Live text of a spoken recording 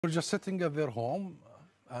Were just sitting at their home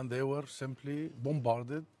and they were simply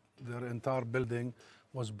bombarded. Their entire building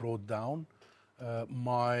was brought down.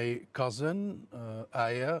 My cousin,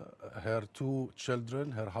 Aya, her two children,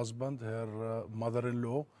 her husband, her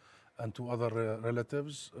mother-in-law, and two other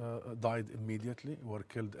relatives died immediately, were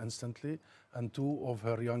killed instantly. And two of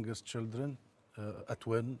her youngest children, a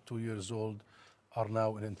twin, 2 years old, are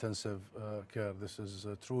now in intensive care. This is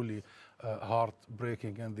truly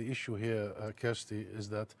heartbreaking. And the issue here, Kirsty, is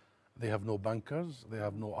that they have no bunkers, they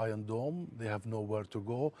have no Iron Dome, they have nowhere to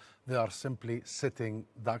go. They are simply sitting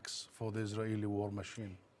ducks for the Israeli war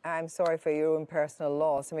machine. I'm sorry for your own personal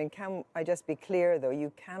loss. I mean, can I just be clear, though?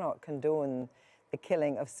 You cannot condone the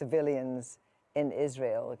killing of civilians in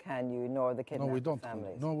Israel, can you, nor the kidnapped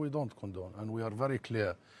families? No, we don't condone. And we are very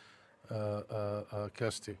clear,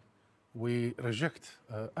 Kirsty. We reject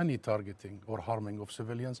any targeting or harming of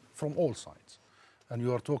civilians from all sides. And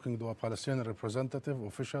you are talking to a Palestinian representative,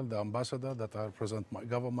 official, the ambassador that I represent my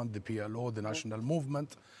government, the PLO, the national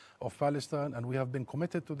movement of Palestine, and we have been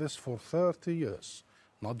committed to this for 30 years,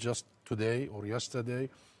 not just today or yesterday,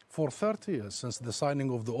 for 30 years. Since the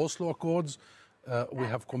signing of the Oslo Accords, we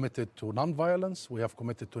have committed to non-violence, we have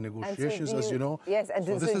committed to negotiations, so as you know. Yes, and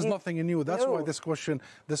so this is nothing new. That's why this question,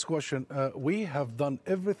 we have done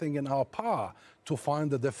everything in our power to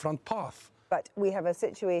find a different path. But we have a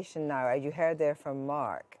situation now, as you heard there from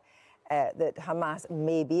Mark, that Hamas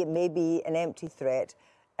may be an empty threat,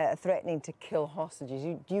 threatening to kill hostages.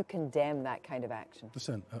 Do you condemn that kind of action?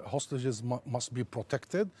 Listen, hostages must be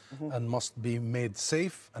protected and must be made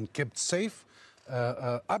safe and kept safe.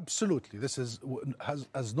 Absolutely, this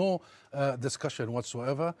has no discussion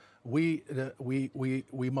whatsoever. We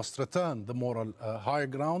must return the moral high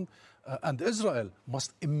ground, and Israel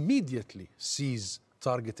must immediately cease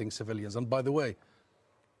targeting civilians. And by the way,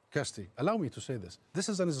 Kirsty, allow me to say this. This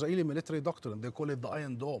is an Israeli military doctrine. They call it the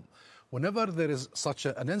Iron Dome. Whenever there is such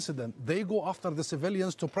an incident, they go after the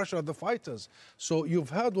civilians to pressure the fighters. So you've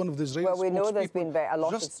heard one of the Israeli we know there's been a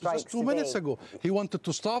lot of strikes just 2 minutes ago. He wanted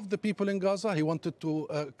to starve the people in Gaza. He wanted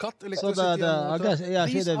to cut electricity and water.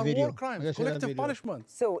 These are war crimes, collective punishment.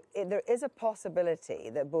 So there is a possibility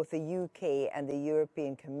that both the UK and the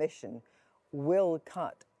European Commission will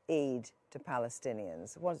cut aid to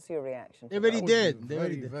Palestinians. What's your reaction? They already did.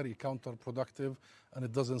 Very counterproductive, and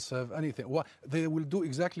it doesn't serve anything. They will do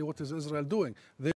exactly what is Israel doing.